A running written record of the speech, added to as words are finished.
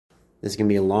This is going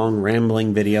to be a long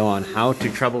rambling video on how to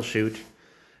troubleshoot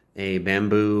a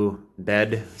Bambu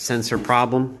bed sensor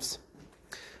problems.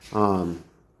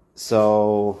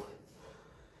 So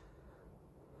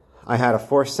I had a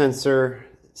force sensor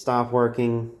stop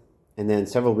working, and then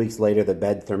several weeks later the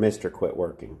bed thermistor quit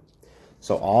working.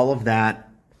 So all of that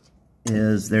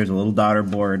is, there's a little daughter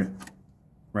board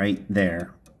right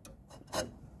there,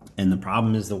 and the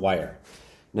problem is the wire.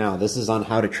 Now this is on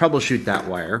how to troubleshoot that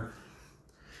wire.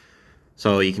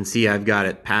 So you can see I've got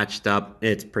it patched up.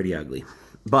 It's pretty ugly,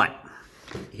 but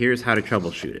here's how to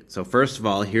troubleshoot it. So first of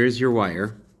all, here's your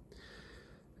wire,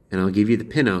 and I'll give you the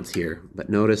pinouts here, but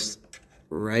notice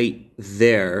right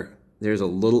there, there's a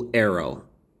little arrow.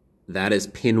 That is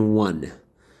pin 1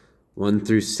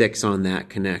 through 6 on that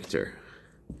connector.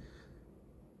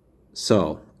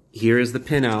 So here is the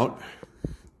pinout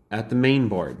at the main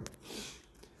board.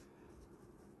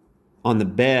 On the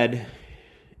bed,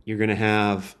 you're going to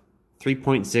have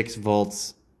 3.6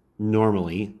 volts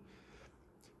normally,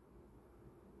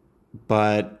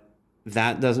 but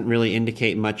that doesn't really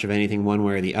indicate much of anything one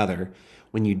way or the other.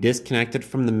 When you disconnect it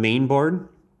from the main board,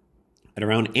 at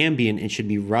around ambient, it should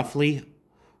be roughly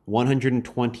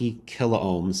 120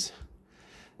 kiloohms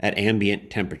at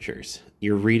ambient temperatures.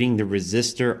 You're reading the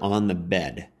resistor on the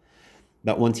bed.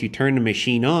 But once you turn the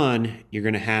machine on, you're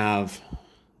going to have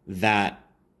that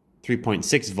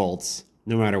 3.6 volts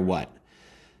no matter what.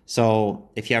 So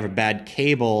if you have a bad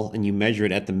cable and you measure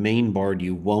it at the main board,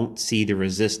 you won't see the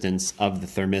resistance of the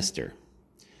thermistor.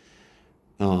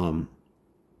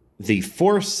 The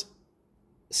force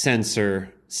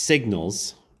sensor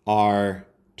signals are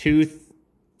 2,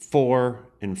 4,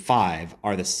 and 5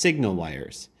 are the signal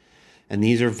wires. And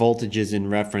these are voltages in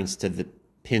reference to the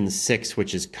pin 6,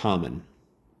 which is common,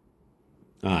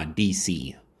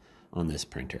 DC on this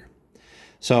printer.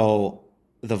 So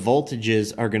the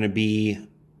voltages are going to be,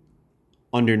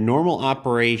 under normal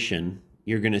operation,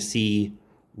 you're going to see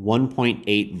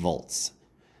 1.8 volts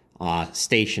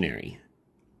stationary.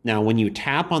 Now, when you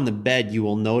tap on the bed, you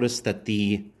will notice that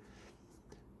the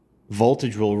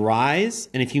voltage will rise,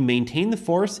 and if you maintain the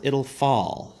force, it'll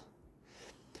fall.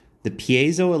 The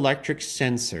piezoelectric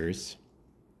sensors,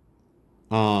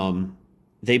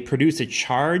 they produce a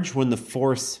charge when the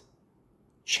force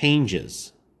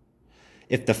changes.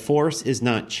 If the force is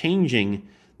not changing,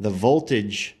 the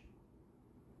voltage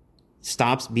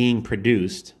stops being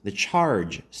produced, the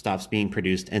charge stops being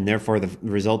produced, and therefore the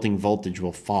resulting voltage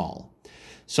will fall.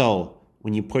 So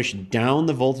when you push down,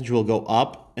 the voltage will go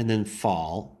up and then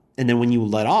fall. And then when you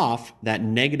let off, that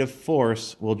negative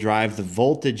force will drive the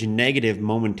voltage negative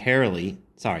momentarily.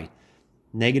 Sorry,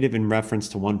 negative in reference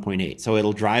to 1.8. So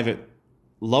it'll drive it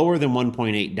lower than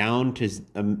 1.8 down to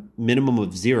a minimum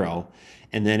of 0,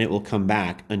 and then it will come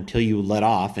back until you let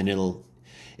off, and it'll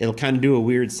kind of do a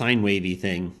weird sine wavy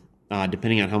thing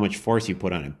depending on how much force you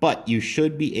put on it. But you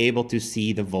should be able to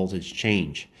see the voltage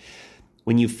change.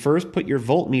 When you first put your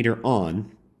voltmeter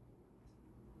on,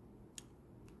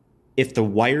 if the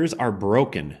wires are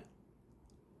broken,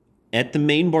 at the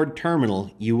mainboard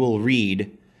terminal, you will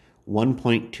read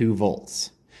 1.2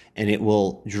 volts, and it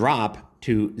will drop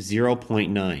to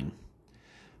 0.9.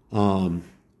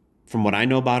 From what I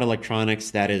know about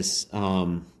electronics, that is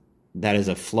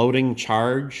a floating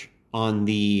charge on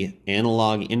the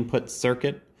analog input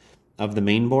circuit of the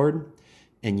mainboard,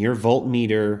 and your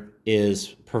voltmeter is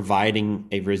providing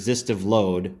a resistive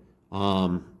load.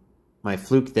 My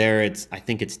fluke there, I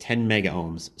think it's 10 mega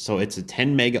ohms. So it's a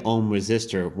 10 mega ohm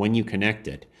resistor when you connect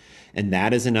it. And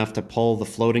that is enough to pull the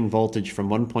floating voltage from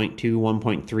 1.2,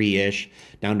 1.3-ish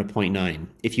down to 0.9.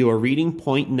 If you are reading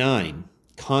 0.9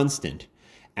 constant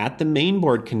at the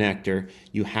mainboard connector,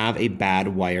 you have a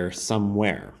bad wire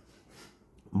somewhere.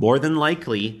 More than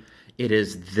likely, it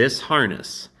is this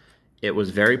harness. It was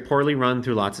very poorly run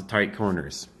through lots of tight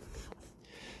corners.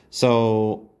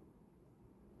 So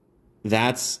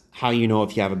that's how you know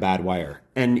if you have a bad wire.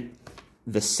 And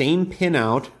the same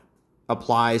pinout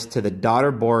applies to the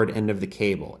daughter board end of the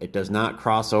cable. It does not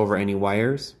cross over any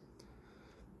wires.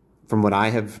 From what I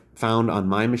have found on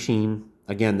my machine,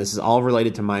 again, this is all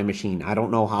related to my machine. I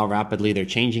don't know how rapidly they're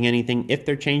changing anything. If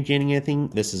they're changing anything,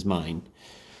 this is mine.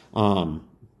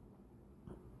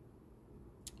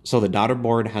 So the daughter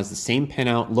board has the same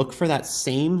pinout. Look for that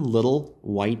same little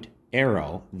white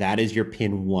arrow. That is your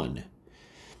pin 1.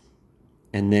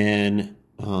 And then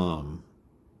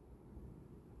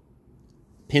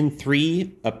pin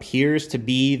 3 appears to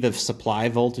be the supply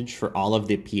voltage for all of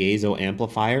the piezo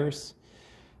amplifiers.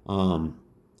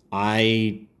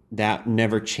 That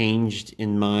never changed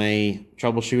in my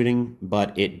troubleshooting,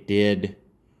 but it did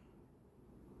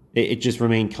It just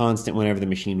remained constant whenever the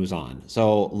machine was on.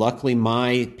 So luckily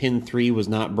my pin 3 was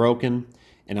not broken,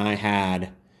 and I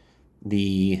had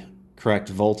the correct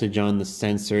voltage on the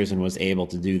sensors and was able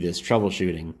to do this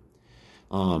troubleshooting.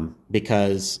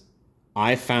 Because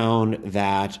I found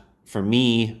that for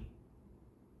me,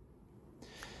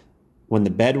 when the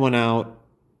bed went out,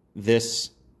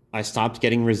 I stopped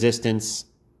getting resistance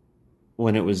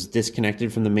when it was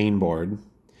disconnected from the main board.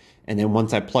 And then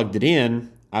once I plugged it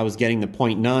in, I was getting the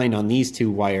 0.9 on these 2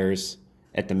 wires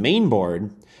at the main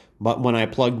board. But when I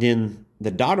plugged in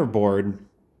the daughter board,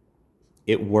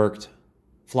 it worked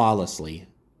flawlessly.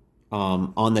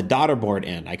 On the daughter board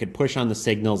end, I could push on the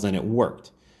signals and it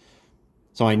worked.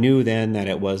 So I knew then that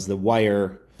it was the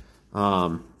wire.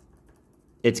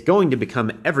 It's going to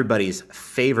become everybody's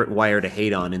favorite wire to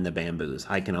hate on in the Bambus.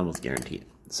 I can almost guarantee it.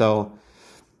 So,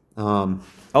 oh,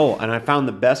 and I found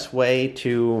the best way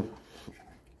to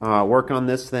work on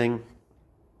this thing,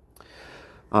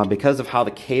 because of how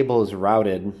the cable is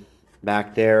routed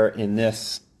back there in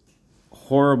this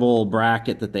horrible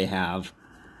bracket that they have.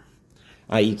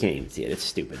 You can't even see it. It's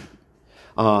stupid.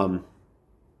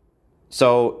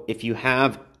 So if you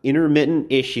have intermittent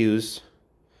issues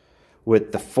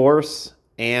with the force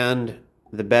and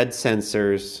the bed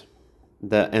sensors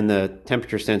and the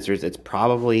temperature sensors, it's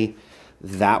probably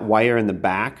that wire in the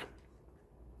back.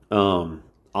 All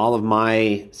of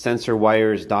my sensor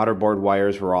wires, daughter board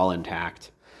wires were all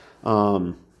intact.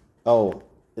 Oh,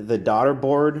 the daughter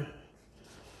board,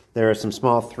 there are some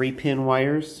small 3-pin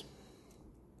wires,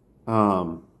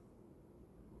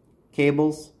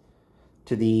 cables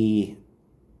to the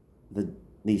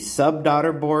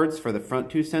sub-daughter boards for the front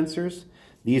 2 sensors.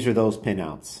 These are those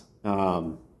pinouts.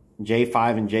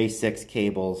 J5 and J6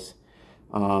 cables.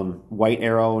 White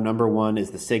arrow number 1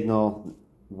 is the signal.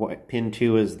 Pin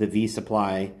 2 is the V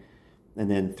supply. And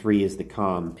then 3 is the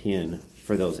COM pin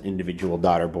for those individual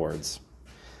daughter boards.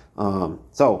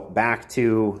 So back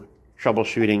to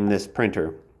troubleshooting this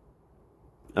printer.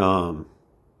 To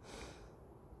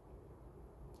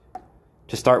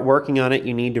start working on it,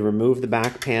 you need to remove the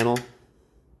back panel,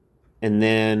 and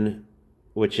then,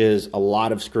 which is a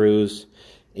lot of screws,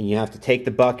 and you have to take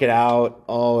the bucket out.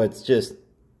 Oh, it's just,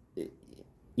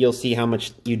 you'll see how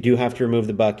much you do have to remove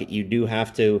the bucket. You do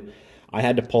have to, I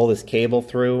had to pull this cable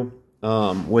through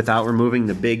without removing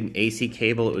the big AC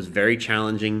cable. It was very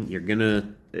challenging.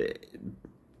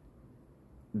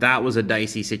 That was a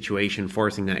dicey situation,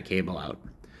 forcing that cable out.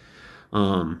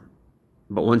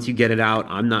 But once you get it out,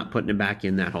 I'm not putting it back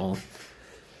in that hole.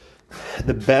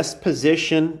 The best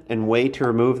position and way to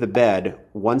remove the bed,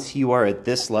 once you are at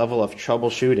this level of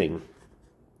troubleshooting,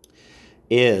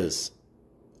 is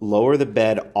lower the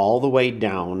bed all the way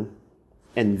down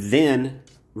and then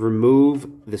remove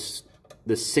the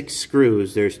 6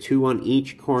 screws. There's 2 on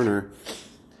each corner.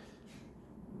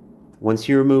 Once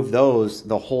you remove those,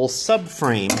 the whole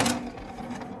subframe,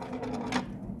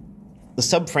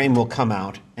 will come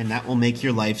out, and that will make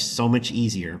your life so much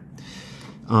easier.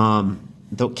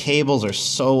 The cables are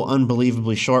so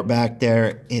unbelievably short back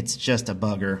there, it's just a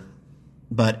bugger.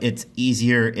 But it's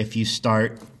easier if you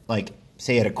start, like,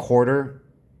 say at a quarter.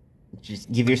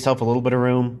 Just give yourself a little bit of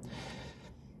room.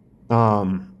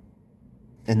 And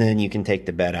then you can take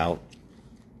the bed out.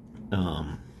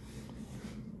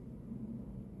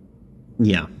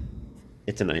 Yeah,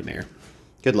 it's a nightmare.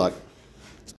 Good luck.